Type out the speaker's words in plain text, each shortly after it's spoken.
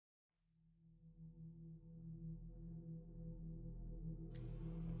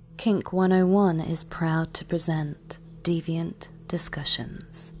Kink 101 is proud to present Deviant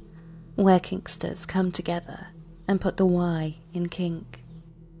Discussions, where kinksters come together and put the Y in kink.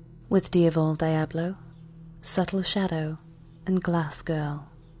 With Diavol Diablo, Subtle Shadow, and Glass Girl.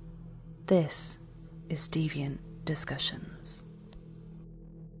 This is Deviant Discussions.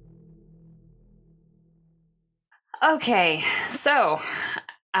 Okay, so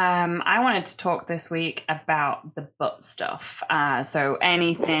I wanted to talk this week about the butt stuff. So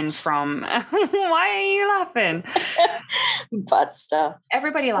anything from... Why are you laughing? Butt stuff.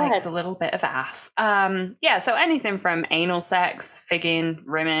 Everybody likes a little bit of ass. Yeah, so anything from anal sex, figging,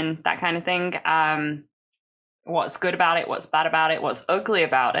 rimming, that kind of thing. What's good about it, what's bad about it, what's ugly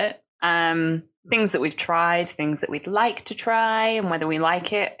about it. Things that we've tried, things that we'd like to try, and whether we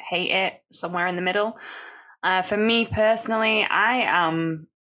like it, hate it, somewhere in the middle. For me personally, I am...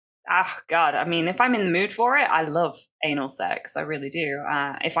 I mean, if I'm in the mood for it, I love anal sex. I really do.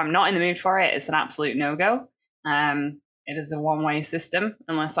 If I'm not in the mood for it, it's an absolute no-go. It is a one-way system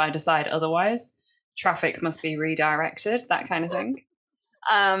unless I decide otherwise. Traffic must be redirected, that kind of thing.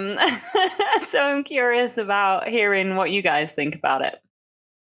 So I'm curious about hearing what you guys think about it.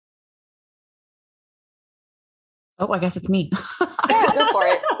 Oh, I guess it's me. Yeah, go for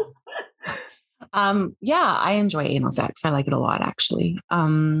it. Yeah, I enjoy anal sex. I like it a lot, actually.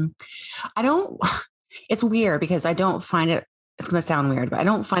 It's weird because I don't find it, it's going to sound weird, but I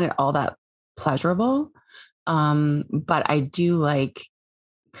don't find it all that pleasurable. But I do like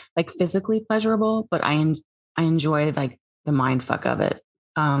physically pleasurable, but I enjoy like the mind fuck of it.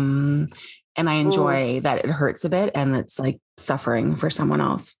 And I enjoy that it hurts a bit and it's like suffering for someone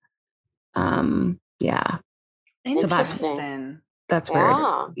else. Yeah. Interesting. So that's where it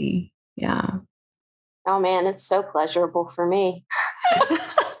is for me. Yeah. Oh man, it's so pleasurable for me.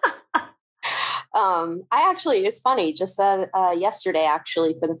 It's funny, just that yesterday,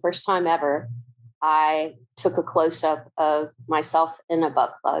 actually, for the first time ever, I took a close-up of myself in a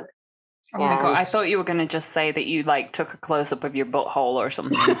butt plug. Oh my God, I thought you were going to just say that you like took a close-up of your butthole or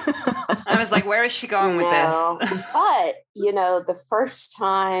something. I was like, where is she going with this? But, the first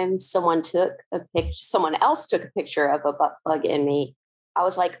time someone else took a picture of a butt plug in me, I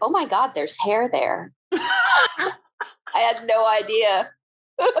was like, oh my God, there's hair there. I had no idea.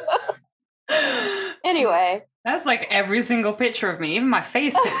 Anyway. That's like every single picture of me, even my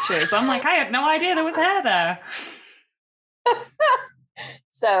face pictures. I'm like, I had no idea there was hair there.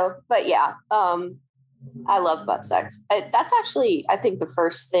 So, but yeah, I love butt sex. That's actually, I think, the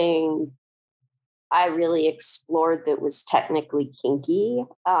first thing I really explored that was technically kinky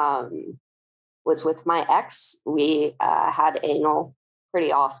was with my ex. We had anal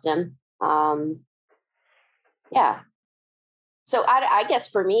pretty often. Yeah. So I guess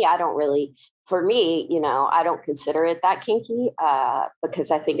for me, I don't consider it that kinky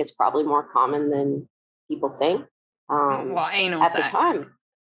because I think it's probably more common than people think. Anal sex. At the time.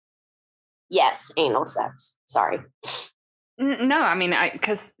 Yes, anal sex. Sorry. No, I mean,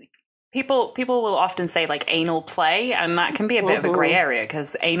 because people will often say like anal play, and that can be a bit of a gray area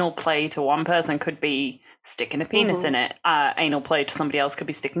because anal play to one person could be sticking a penis in it. Anal play to somebody else could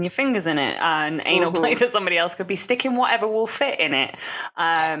be sticking your fingers in it, and anal play to somebody else could be sticking whatever will fit in it.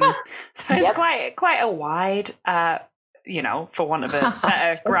 So it's quite a wide, for want of a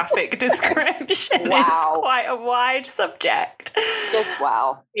better graphic description. Wow. It's quite a wide subject. Just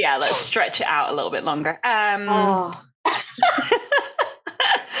wow. Yeah, let's stretch it out a little bit longer.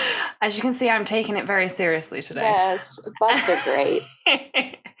 As you can see, I'm taking it very seriously today. Yes, butts are great.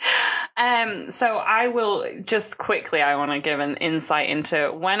 So I will just quickly, I want to give an insight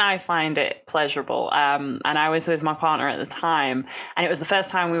into when I find it pleasurable. And I was with my partner at the time, and it was the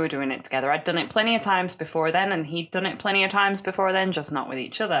first time we were doing it together. I'd done it plenty of times before then, and he'd done it plenty of times before then, just not with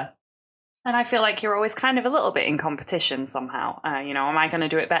each other. And I feel like you're always kind of a little bit in competition somehow. Am I going to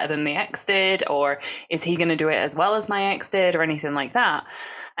do it better than the ex did? Or is he going to do it as well as my ex did or anything like that?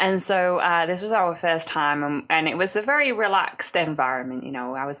 And so this was our first time, and it was a very relaxed environment.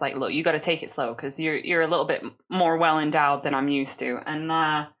 I was like, look, you got to take it slow because you're a little bit more well-endowed than I'm used to.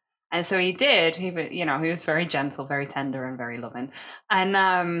 And so he did. He was very gentle, very tender, and very loving.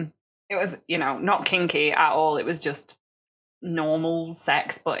 And it was, not kinky at all. It was just normal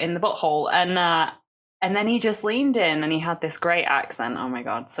sex but in the butthole, and then he just leaned in and he had this great accent. Oh my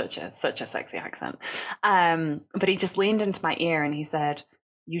God, such a sexy accent. But he just leaned into my ear and he said,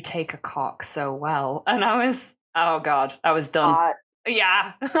 "You take a cock so well." And I was, oh God, I was done.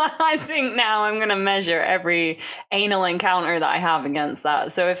 Yeah. I think now I'm gonna measure every anal encounter that I have against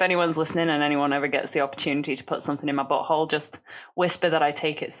that. So if anyone's listening and anyone ever gets the opportunity to put something in my butthole, just whisper that I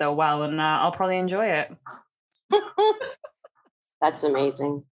take it so well, and I'll probably enjoy it. That's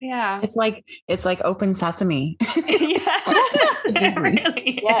amazing. Yeah. It's like open sesame. Yes. It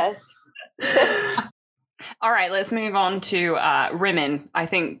really is. Yes. All right, let's move on to Rimmon. I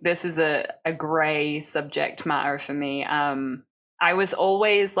think this is a gray subject matter for me. I was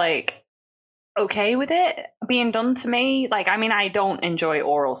always like okay with it being done to me. Like, I mean, I don't enjoy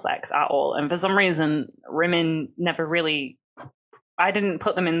oral sex at all. And for some reason, Rimmon never really, I didn't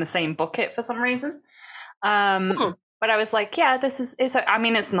put them in the same bucket for some reason. But I was like, yeah, I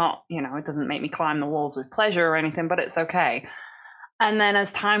mean, it's not, it doesn't make me climb the walls with pleasure or anything, but it's okay. And then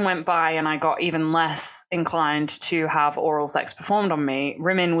as time went by and I got even less inclined to have oral sex performed on me,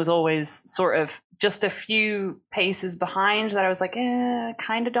 Rimmon was always sort of just a few paces behind that I was like,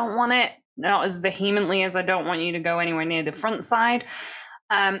 kind of don't want it. Not as vehemently as I don't want you to go anywhere near the front side.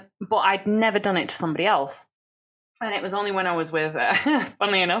 But I'd never done it to somebody else. And it was only when I was with,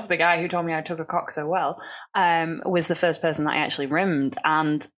 funnily enough, the guy who told me I took a cock so well, was the first person that I actually rimmed.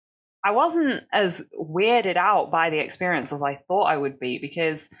 And I wasn't as weirded out by the experience as I thought I would be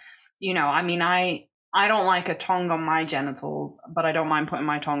because, I mean, I don't like a tongue on my genitals, but I don't mind putting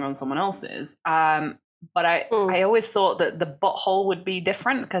my tongue on someone else's. But I always thought that the butthole would be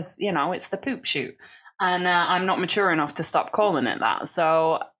different because, it's the poop shoot. And I'm not mature enough to stop calling it that.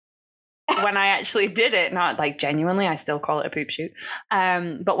 So when I actually did it, not like genuinely, I still call it a poop shoot.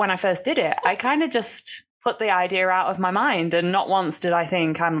 But when I first did it, I kind of just put the idea out of my mind, and not once did I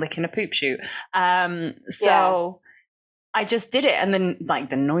think I'm licking a poop shoot. So I just did it, and then like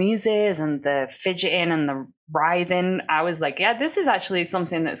the noises and the fidgeting and the writhing, I was like, yeah, this is actually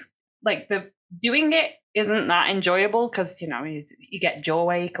something that's like doing it isn't that enjoyable because you get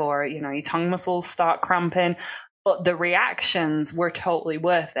jaw ache or your tongue muscles start cramping. But the reactions were totally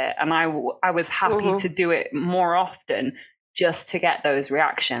worth it. And I was happy to do it more often just to get those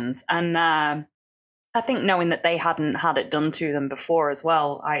reactions. And I think knowing that they hadn't had it done to them before as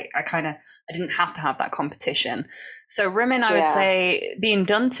well, I didn't have to have that competition. So Rimmon, I would say, being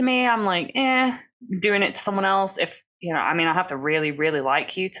done to me, I'm like, doing it to someone else. If, I mean, I have to really, really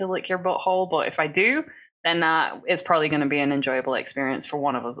like you to lick your butthole. But if I do, then it's probably going to be an enjoyable experience for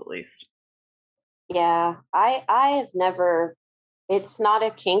one of us at least. Yeah, I have never, it's not a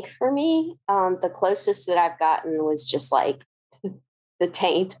kink for me. The closest that I've gotten was just like the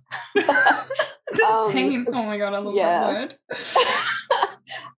taint. The taint. Oh my God, I love that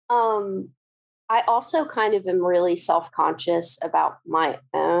word. I also kind of am really self-conscious about my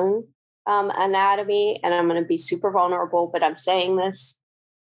own anatomy, and I'm going to be super vulnerable, but I'm saying this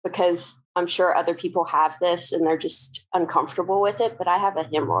because I'm sure other people have this and they're just uncomfortable with it, but I have a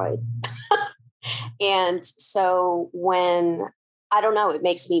hemorrhoid. And so I don't know, it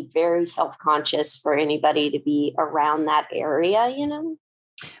makes me very self-conscious for anybody to be around that area,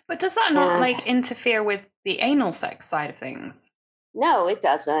 But does that not like interfere with the anal sex side of things? No, it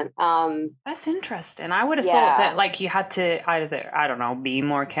doesn't. That's interesting. I would have thought that like you had to either, I don't know, be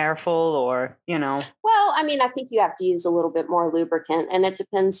more careful or, Well, I mean, I think you have to use a little bit more lubricant, and it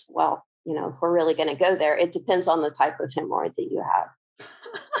depends. Well, if we're really going to go there, it depends on the type of hemorrhoid that you have.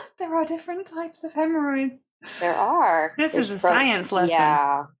 There are different types of hemorrhoids. There are. There's a science lesson.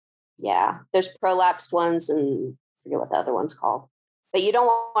 Yeah. There's prolapsed ones, and I forget what the other one's called. But you don't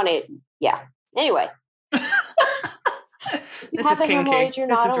want it. Yeah. Anyway. This is kinky.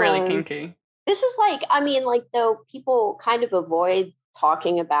 This is really kinky. This is like, I mean, like, though people kind of avoid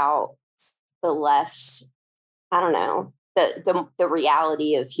talking about the less, I don't know, the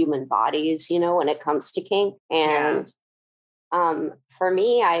reality of human bodies, when it comes to kink. And for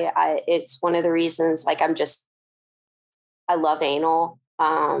me, I it's one of the reasons, like, I love anal.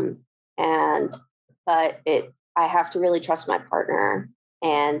 But I have to really trust my partner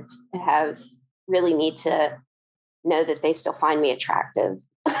and really need to know that they still find me attractive,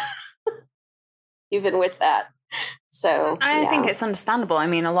 even with that. So I think it's understandable. I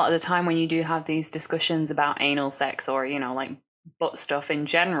mean, a lot of the time when you do have these discussions about anal sex or, like butt stuff in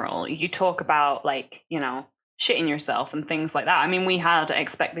general, you talk about like, shitting yourself and things like that. I mean, we had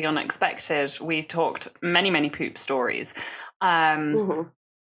Expect the Unexpected. We talked many, many poop stories.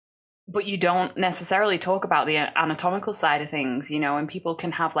 But you don't necessarily talk about the anatomical side of things, and people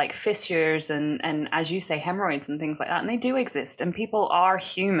can have like fissures and as you say, hemorrhoids and things like that. And they do exist, and people are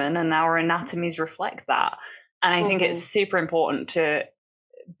human, and our anatomies reflect that. And I think it's super important to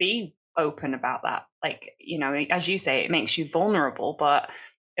be open about that. Like, as you say, it makes you vulnerable, but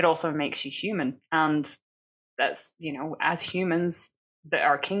it also makes you human. And that's, as humans that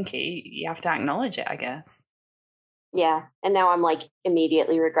are kinky, you have to acknowledge it, I guess. Yeah. And now I'm like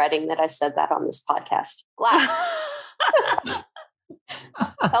immediately regretting that I said that on this podcast. Glass.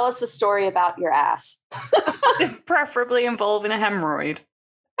 Tell us a story about your ass. Preferably involving a hemorrhoid.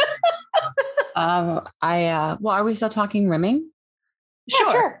 Well, are we still talking rimming?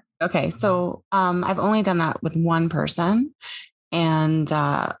 Yeah, sure. Okay. So, I've only done that with one person and,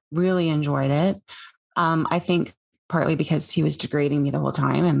 really enjoyed it. I think partly because he was degrading me the whole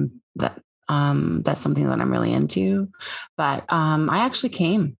time and that's something that I'm really into. But, I actually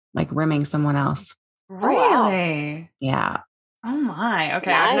came like rimming someone else. Really? wow. Yeah. Oh my.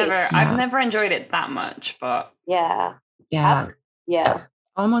 Okay. Nice. I've never enjoyed it that much, but Yeah. Yeah. Yeah.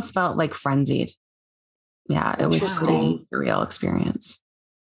 Almost felt like frenzied. Yeah. It was just a Interesting. surreal experience.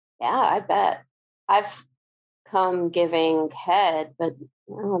 Yeah, I bet. I've come giving head, but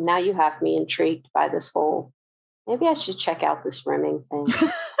now you have me intrigued by this whole. Maybe I should check out this rimming thing.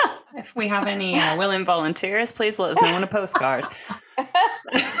 if we have any willing volunteers, please let us know on a postcard.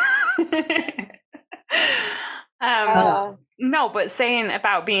 No, but saying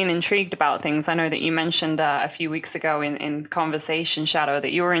about being intrigued about things, I know that you mentioned a few weeks ago in Conversation Shadow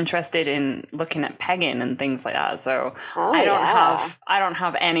that you were interested in looking at pegging and things like that. So I don't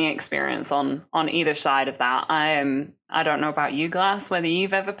have any experience on either side of that. I don't know about you, Glass, whether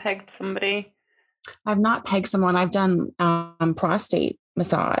you've ever pegged somebody. I've not pegged someone. I've done prostate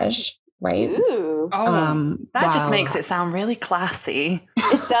massage, right? Ooh. That just makes it sound really classy.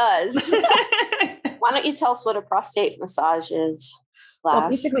 It does. Why don't you tell us what a prostate massage is, Glass? Well,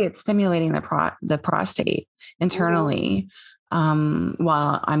 basically, it's stimulating the prostate internally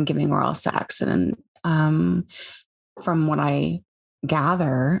while I'm giving oral sex, and from what I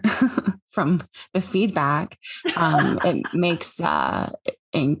gather from the feedback, it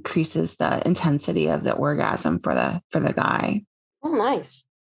increases the intensity of the orgasm for the guy. Oh, nice.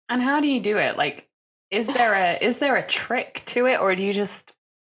 And how do you do it? Like, is there a trick to it, or do you just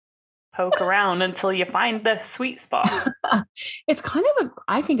poke around until you find the sweet spot? It's kind of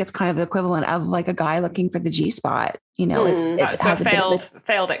I think it's kind of the equivalent of like a guy looking for the G spot. You know, it's so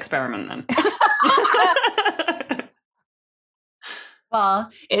failed experiment then. Well,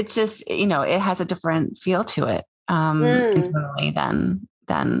 it's just, it has a different feel to it internally than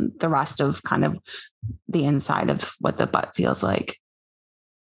the rest of kind of the inside of what the butt feels like.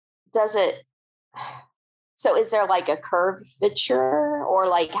 Does it? So is there like a curvature, or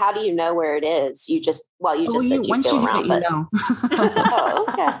like how do you know where it is? You just said you once feel you around, hit it, but oh,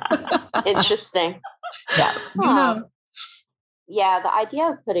 okay, interesting. Yeah, Yeah, the idea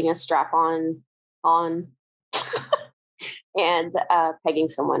of putting a strap on and pegging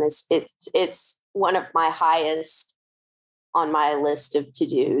someone it's one of my highest on my list of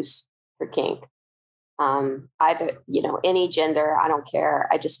to-dos for kink. Either, any gender, I don't care.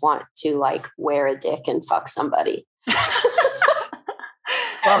 I just want to like wear a dick and fuck somebody.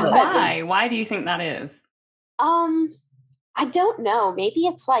 Why? Why do you think that is? I don't know. Maybe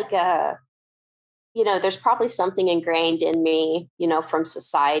it's like there's probably something ingrained in me, from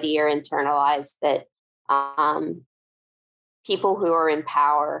society or internalized that people who are in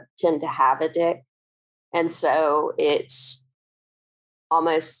power tend to have a dick. And so it's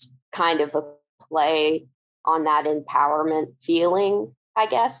almost kind of a play on that empowerment feeling, I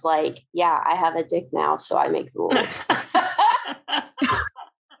guess. Like, yeah, I have a dick now, so I make the rules.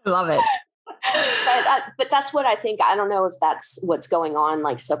 Love it. But that's what I think. I don't know if that's what's going on,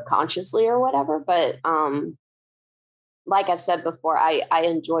 like subconsciously or whatever. But like I've said before, I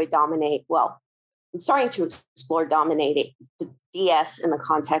enjoy dominate. Well, I'm starting to explore dominating DS in the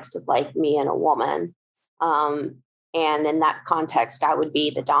context of like me and a woman. And in that context, I would be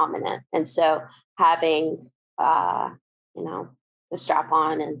the dominant. And so having, the strap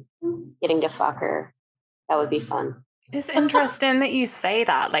on and getting to fuck her, that would be fun. It's interesting that you say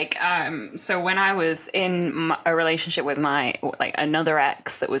that. Like, so when I was in a relationship with another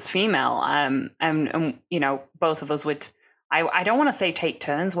ex that was female, and both of us would, I don't want to say take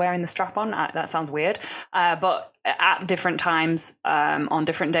turns wearing the strap on. That sounds weird. But at different times, on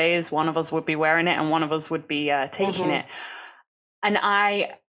different days, one of us would be wearing it and one of us would be taking it. And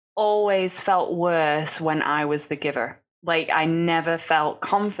I always felt worse when I was the giver. Like, I never felt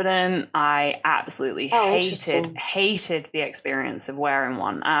confident. I absolutely hated the experience of wearing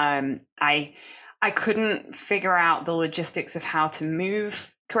one. I couldn't figure out the logistics of how to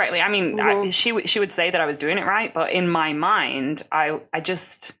move correctly. I mean, she would say that I was doing it right, but in my mind, I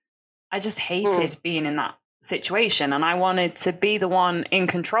just hated being in that situation, and I wanted to be the one in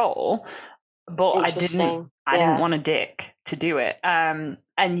control, but I didn't want a dick to do it.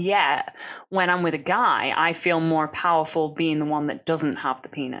 And yet, when I'm with a guy, I feel more powerful being the one that doesn't have the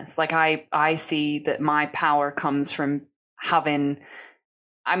penis. Like, I see that my power comes from having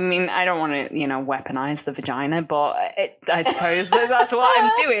I mean, I don't want to, weaponize the vagina, but I suppose that's what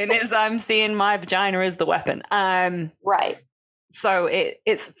I'm doing is I'm seeing my vagina as the weapon. Right. So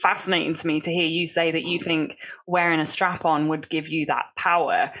it's fascinating to me to hear you say that you think wearing a strap-on would give you that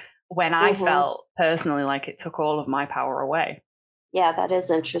power when I felt personally like it took all of my power away. Yeah, that is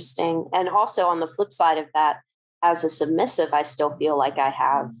interesting. And also on the flip side of that, as a submissive, I still feel like I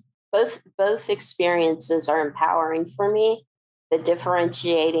have both experiences are empowering for me. The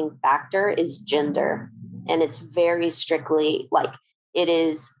differentiating factor is gender, and it's very strictly like it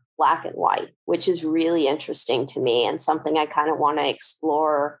is black and white, which is really interesting to me and something I kind of want to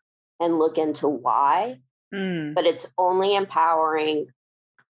explore and look into why. But it's only empowering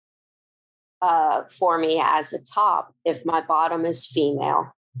for me as a top if my bottom is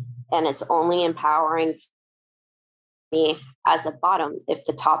female, and it's only empowering me as a bottom if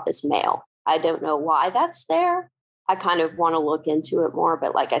the top is male. I don't know why that's there. I kind of want to look into it more,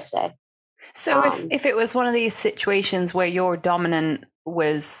 but like I say. So if it was one of these situations where your dominant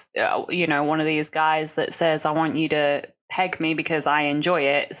was, one of these guys that says, I want you to peg me because I enjoy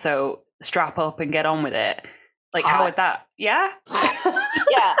it, so strap up and get on with it. Like, how would that? Yeah.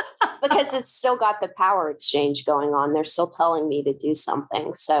 Yeah, because it's still got the power exchange going on. They're still telling me to do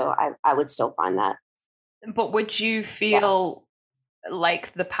something. So I would still find that. But would you feel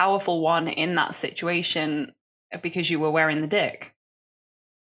like the powerful one in that situation because you were wearing the dick?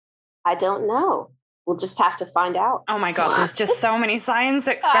 I don't know. We'll just have to find out. Oh my God, there's just so many science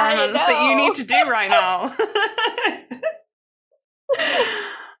experiments that you need to do right now.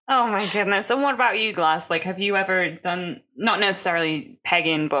 Oh my goodness. And what about you, Glass? Like, have you ever done, not necessarily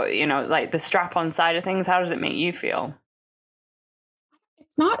pegging, but, like the strap-on side of things? How does it make you feel?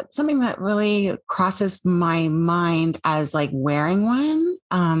 It's not something that really crosses my mind as like wearing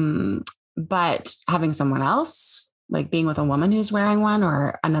one. But having someone else, like being with a woman who's wearing one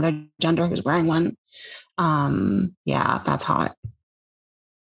or another gender who's wearing one. Yeah, that's hot.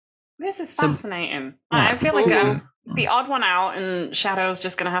 This is fascinating. I feel like I'm the odd one out, and Shadow's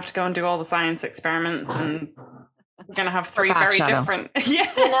just going to have to go and do all the science experiments, and we're going to have three very different.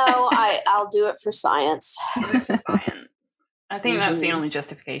 Yeah, I'll do it for science. Science. I think that's the only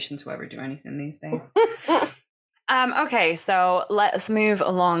justification to ever do anything these days. Okay, so let's move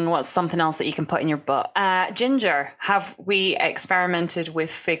along. What's something else that you can put in your butt? Ginger, have we experimented with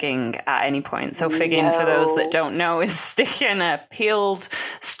figging at any point? So figging, for those that don't know, is sticking a peeled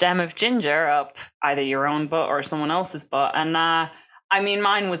stem of ginger up either your own butt or someone else's butt. And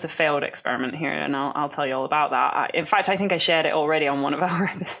mine was a failed experiment here, and I'll tell you all about that. In fact, I think I shared it already on one of our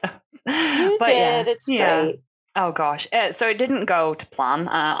episodes. You did. It's great. Oh gosh. So it didn't go to plan.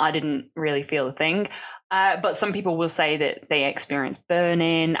 I didn't really feel a thing. But some people will say that they experience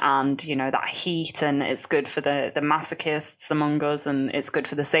burning and, that heat, and it's good for the masochists among us, and it's good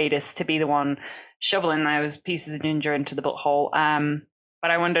for the sadists to be the one shoveling those pieces of ginger into the butthole.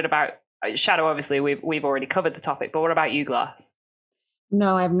 But I wondered about Shadow. Obviously, we've already covered the topic, but what about you, Glass?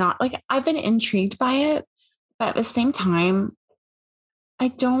 No, I've not. Like, I've been intrigued by it, but at the same time, I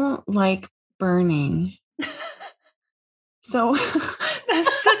don't like burning. So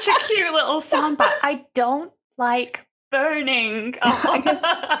that's such a cute little soundbite. I don't like burning. I guess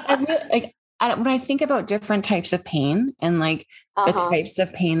when I think about different types of pain and like the types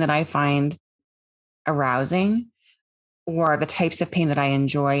of pain that I find arousing, or the types of pain that I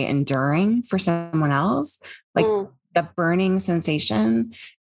enjoy enduring for someone else, like the burning sensation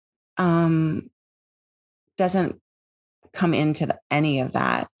doesn't come into any of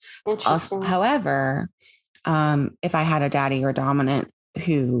that. Interesting. However, if I had a daddy or dominant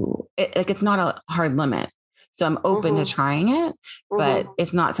who it's not a hard limit. So I'm open to trying it, but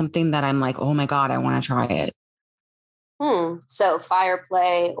it's not something that I'm like, oh my God, I want to try it. So fire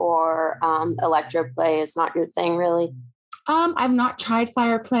play or electro play is not your thing, really? I've not tried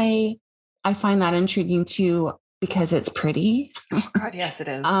fire play. I find that intriguing too, because it's pretty. Oh God, yes, it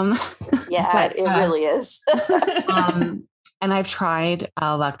is. Yeah, but, it really is. And I've tried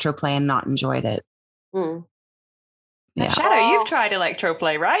electroplay and not enjoyed it. Yeah. Shadow, you've tried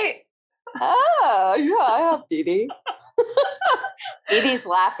electroplay, right? Oh, yeah, I have, Dee Dee. Dee Dee's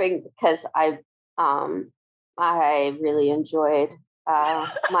laughing because I really enjoyed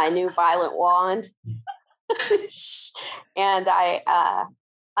my new violet wand. And I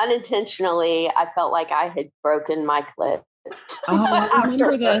unintentionally, I felt like I had broken my clit. Oh, I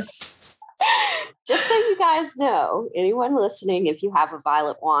remember this. Just so you guys know, anyone listening, if you have a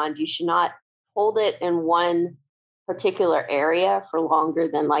violet wand, you should not hold it in one particular area for longer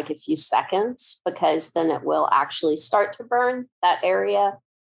than like a few seconds, because then it will actually start to burn that area.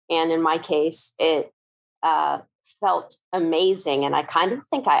 And in my case, it felt amazing. And I kind of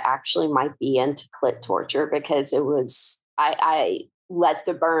think I actually might be into clit torture because I let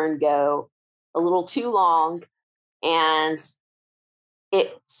the burn go a little too long, and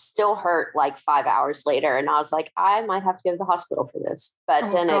it still hurt like 5 hours later. And I was like, I might have to go to the hospital for this.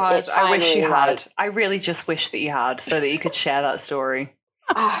 But then it finally, I wish you had. I really just wish that you had so that you could share that story.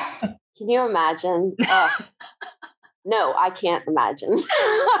 Can you imagine? No, I can't imagine.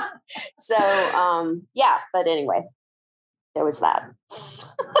 So, yeah, but anyway, there was that.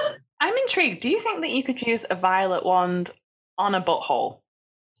 I'm intrigued. Do you think that you could use a violet wand on a butthole?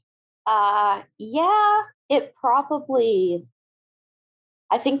 Yeah, it probably,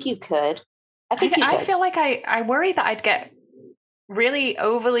 I think you could. I feel like I worry that I'd get really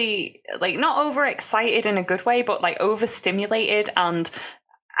overly, like, not overexcited in a good way, but like overstimulated and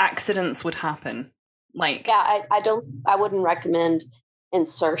accidents would happen. Like, yeah, I wouldn't recommend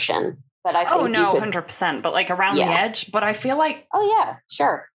insertion, but I think oh no, 100%, but like around the edge. But I feel like, oh yeah,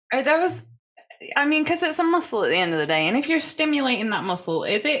 sure. Are those? I mean, because it's a muscle at the end of the day, and if you're stimulating that muscle,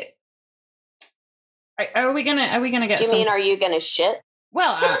 is it? Are we gonna get? Do you mean are you gonna shit?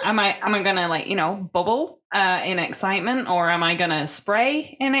 Well, am I gonna, like, bubble in excitement, or am I gonna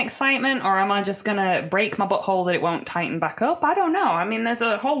spray in excitement, or am I just gonna break my butthole that it won't tighten back up? I don't know. I mean, there's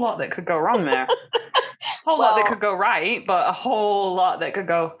a whole lot that could go wrong there. Lot that could go right, but a whole lot that could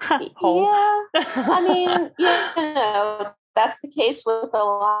go whole. Yeah, I mean, that's the case with a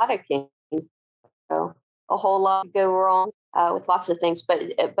lot of kinks. A whole lot could go wrong with lots of things, but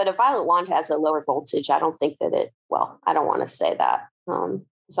a violet wand has a lower voltage. I don't think that it. Well, I don't want to say that.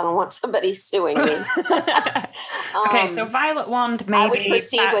 Because I don't want somebody suing me. Okay, so violet wand, maybe.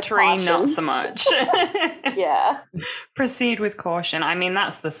 Battery, not so much. Yeah. Proceed with caution. I mean,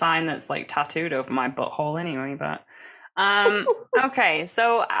 that's the sign that's like tattooed over my butthole anyway, but okay,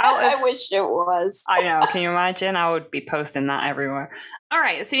 so I wish it was. I know, can you imagine? I would be posting that everywhere. All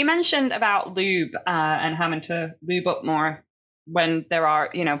right, so you mentioned about lube and having to lube up more when there are,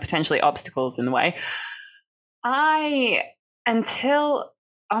 potentially obstacles in the way. Until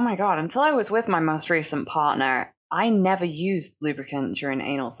I was with my most recent partner, I never used lubricant during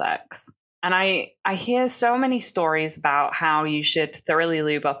anal sex. And I hear so many stories about how you should thoroughly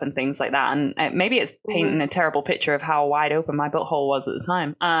lube up and things like that. And maybe it's painting a terrible picture of how wide open my butthole was at the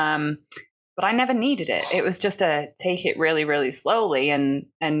time. But I never needed it. It was just to take it really, really slowly and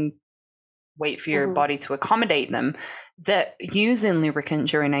wait for your body to accommodate them. That using lubricant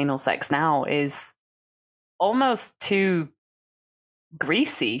during anal sex now is almost too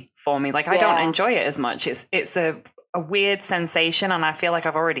greasy for me. Like, I don't enjoy it as much. It's a weird sensation, and I feel like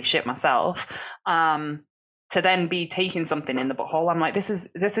I've already shit myself. To then be taking something in the butthole, I'm like, this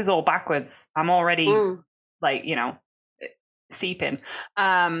is all backwards. I'm already like, seeping.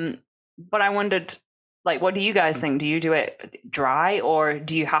 But I wondered, like, what do you guys think? Do you do it dry, or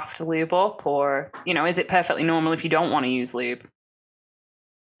do you have to lube up, or is it perfectly normal if you don't want to use lube?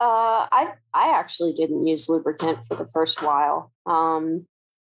 I actually didn't use lubricant for the first while. And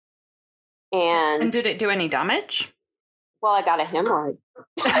did it do any damage? Well, I got a hemorrhoid.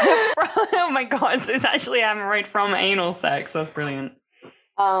 Oh my God. So it's actually a hemorrhoid from anal sex. That's brilliant.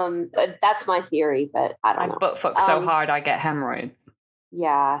 That's my theory, but I don't know. Butt fuck so hard I get hemorrhoids.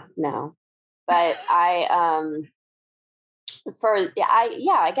 Yeah, no. But I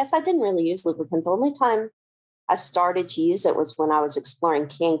guess I didn't really use lubricant. The only time I started to use it was when I was exploring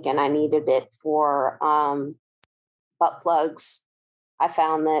kink, and I needed it for butt plugs. I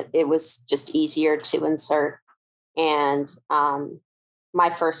found that it was just easier to insert. And my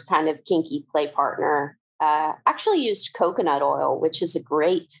first kind of kinky play partner actually used coconut oil, which is a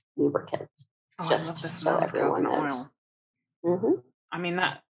great lubricant. Oh, just so everyone knows. I mean,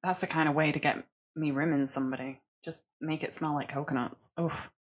 that's the kind of way to get me rimming somebody. Just make it smell like coconuts.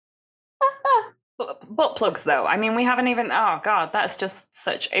 Oof. Butt plugs, though. I mean, we haven't even. Oh God, that's just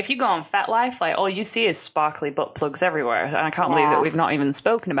such. If you go on FetLife, like, all you see is sparkly butt plugs everywhere, and I can't believe that we've not even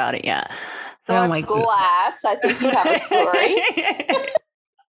spoken about it yet. So I like glass. I think you have a story.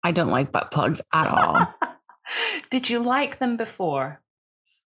 I don't like butt plugs at all. Did you like them before?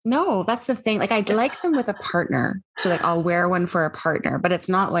 No, that's the thing. Like, I like them with a partner, so like I'll wear one for a partner, but it's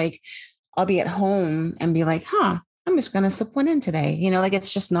not like I'll be at home and be like, I'm just gonna slip one in today. Like,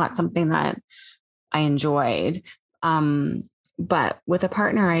 it's just not something that I enjoyed. But with a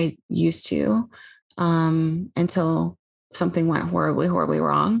partner, I used to, until something went horribly, horribly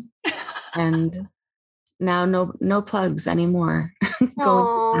wrong. And now no plugs anymore.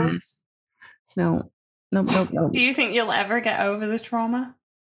 Going no. Do you think you'll ever get over the trauma?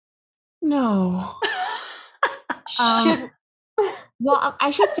 No. Well,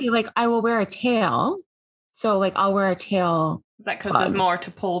 I should say, like, I will wear a tail So like I'll wear a tail. Is that because there's more to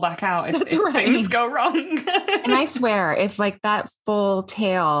pull back out if things go wrong? And I swear, if like that full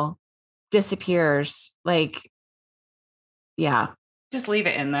tail disappears, like, yeah. Just leave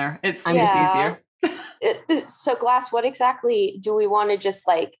it in there. It's easier. So Glass, what exactly do we want to just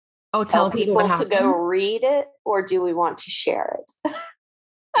like tell people to go read it, or do we want to share it?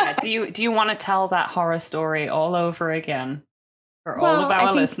 Yeah. Do you want to tell that horror story all over again for all of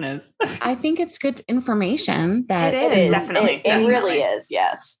our listeners? I think it's good information that it is. Definitely. It really is.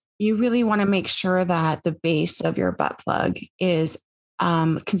 Yes. You really want to make sure that the base of your butt plug is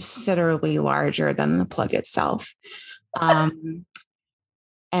considerably larger than the plug itself.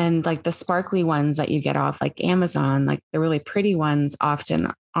 And like the sparkly ones that you get off like Amazon, like the really pretty ones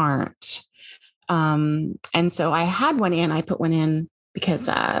often aren't. And so I had one in, I put one in because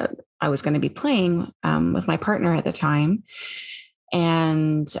I was going to be playing with my partner at the time.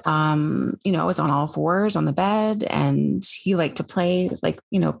 And, you know, I was on all fours on the bed, and he liked to play, like,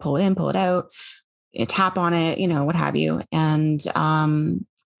 you know, pull it in, pull it out, tap on it, you know, what have you. And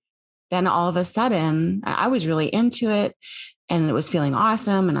then all of a sudden I was really into it, and it was feeling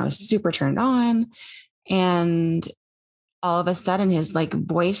awesome, and I was super turned on. And all of a sudden his like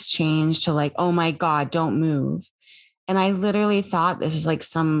voice changed to like, "Oh my God, don't move." And I literally thought this is like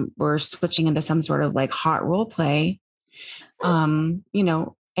we're switching into some sort of like hot role play, you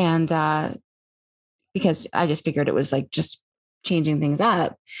know, and because I just figured it was like just changing things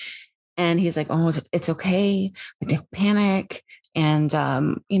up. And he's like, "Oh, it's okay. Don't panic. And,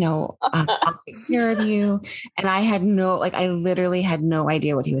 you know, I'll take care of you." And I literally had no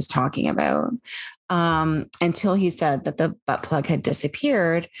idea what he was talking about, until he said that the butt plug had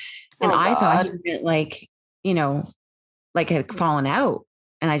disappeared. And I thought he meant like, you know, like it had fallen out,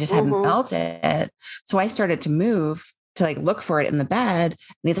 and I just hadn't felt it. So I started to move to like look for it in the bed, and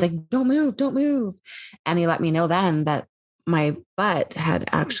he's like, don't move. And he let me know then that my butt had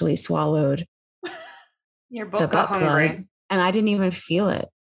actually swallowed your butt plug. And I didn't even feel it.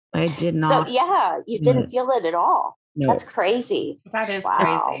 I did not. So yeah, you didn't feel it at all. No. That's crazy. That is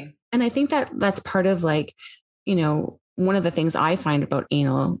crazy. And I think that's part of like, you know, one of the things I find about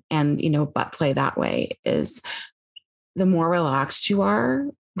anal and, you know, butt play that way is the more relaxed you are,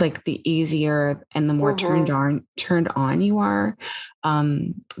 like the easier and the more turned on you are,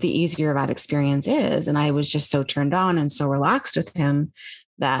 the easier that experience is. And I was just so turned on and so relaxed with him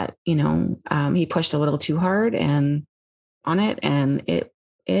that, you know, he pushed a little too hard on it, and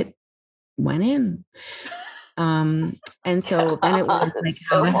it went in. And so then it was like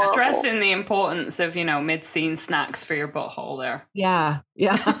so stressing the importance of, you know, mid-scene snacks for your butthole there. Yeah.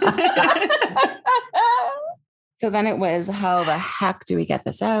 So then it was, how the heck do we get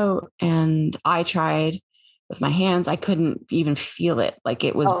this out? And I tried with my hands. I couldn't even feel it. Like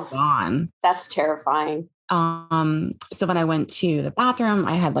it was gone. That's terrifying. So when I went to the bathroom,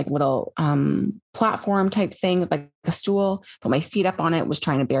 I had like a little platform type thing, like a stool, put my feet up on it, was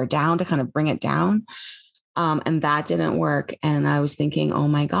trying to bear down to kind of bring it down. And that didn't work. And I was thinking, oh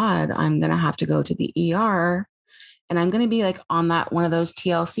my God, I'm going to have to go to the ER, and I'm going to be like on that one of those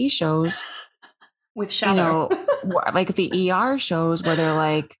TLC shows with Shadow, you know, like the ER shows where they're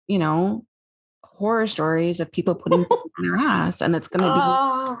like, you know, horror stories of people putting things in their ass, and it's going to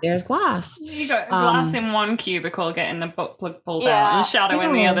be there's Glass. You got Glass in one cubicle getting the butt plug pulled out, and Shadow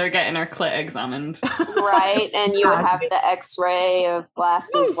in the other getting her clit examined. Right, and you would have the X-ray of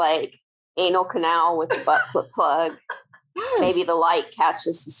Glass's like anal canal with the butt plug. Yes. Maybe the light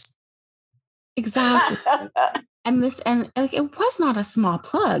catches this. Exactly. And like, it was not a small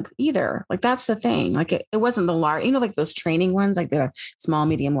plug either. Like, that's the thing. Like it wasn't the large, you know, like those training ones, like the small,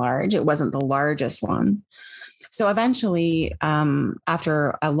 medium, large. It wasn't the largest one. So eventually,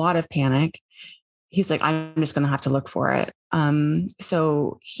 after a lot of panic, he's like, I'm just going to have to look for it.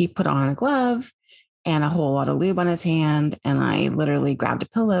 So he put on a glove and a whole lot of lube on his hand. And I literally grabbed a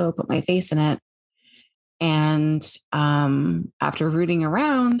pillow, put my face in it. And after rooting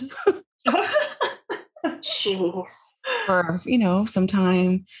around, jeez, for, you know, some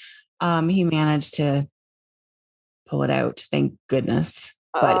time, he managed to pull it out. Thank goodness.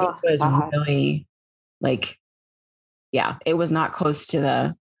 But it was really like, yeah, it was not close to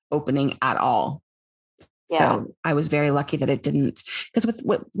the opening at all. Yeah. So I was very lucky that it didn't, because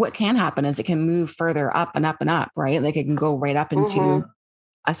with what can happen is it can move further up and up and up, right? Like it can go right up into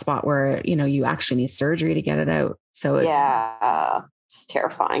a spot where, you know, you actually need surgery to get it out. So it's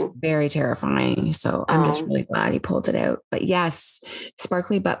terrifying. Very terrifying. So I'm just really glad he pulled it out. But yes,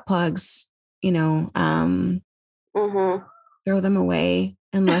 sparkly butt plugs, you know, throw them away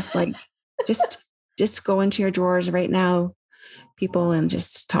unless like just go into your drawers right now, people, and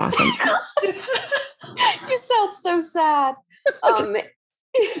just toss them. You sound so sad.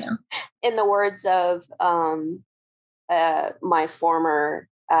 In the words of my former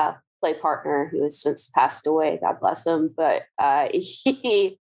play partner, who has since passed away, God bless him, but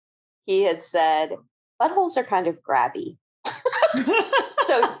he had said, buttholes are kind of grabby.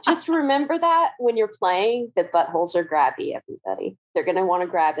 So just remember that when you're playing, that buttholes are grabby, everybody. They're going to want to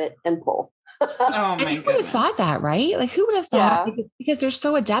grab it and pull. Oh my Who would have thought that, right? Like, who would have thought? Yeah. Because they're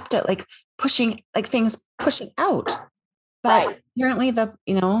so adept at like pushing, like things pushing out. But Right. apparently the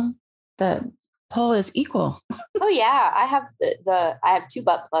pull is equal. Oh yeah, I have I have 2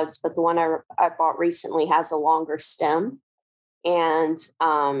 butt plugs, but the one I bought recently has a longer stem, and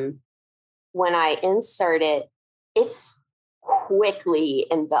when I insert it, it's quickly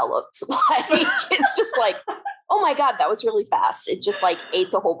enveloped. Like it's just like, oh my god, that was really fast. It just like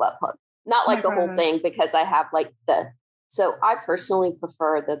ate the whole butt plug. Not like the whole thing, because I have like so I personally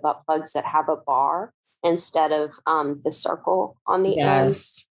prefer the butt plugs that have a bar instead of the circle on the end.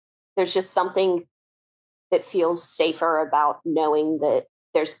 There's just something that feels safer about knowing that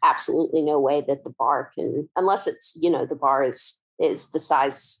there's absolutely no way that the bar can, unless it's, the bar is the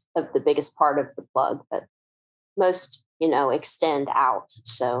size of the biggest part of the plug, but most, extend out.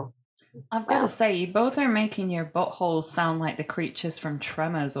 So I've got to say, you both are making your buttholes sound like the creatures from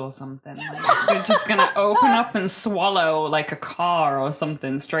Tremors or something. Like you're just going to open up and swallow like a car or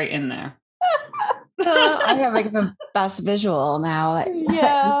something straight in there. I have like the best visual now.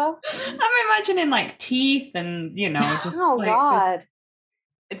 Yeah. I'm imagining like teeth and, just oh like God.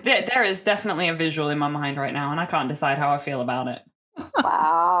 There is definitely a visual in my mind right now, and I can't decide how I feel about it.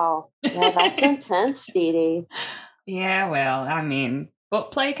 Wow. Yeah, that's intense, Dee Dee. Yeah, well, I mean,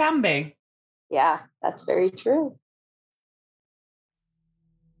 butt play can be. Yeah, that's very true.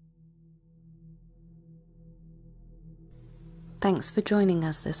 Thanks for joining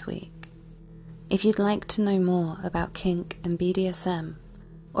us this week. If you'd like to know more about kink and BDSM,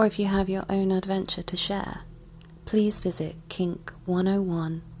 or if you have your own adventure to share, please visit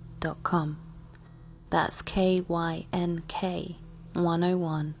kink101.com. That's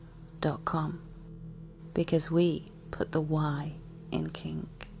KYNK101.com. Because we put the Y in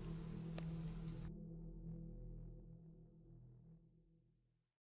kink.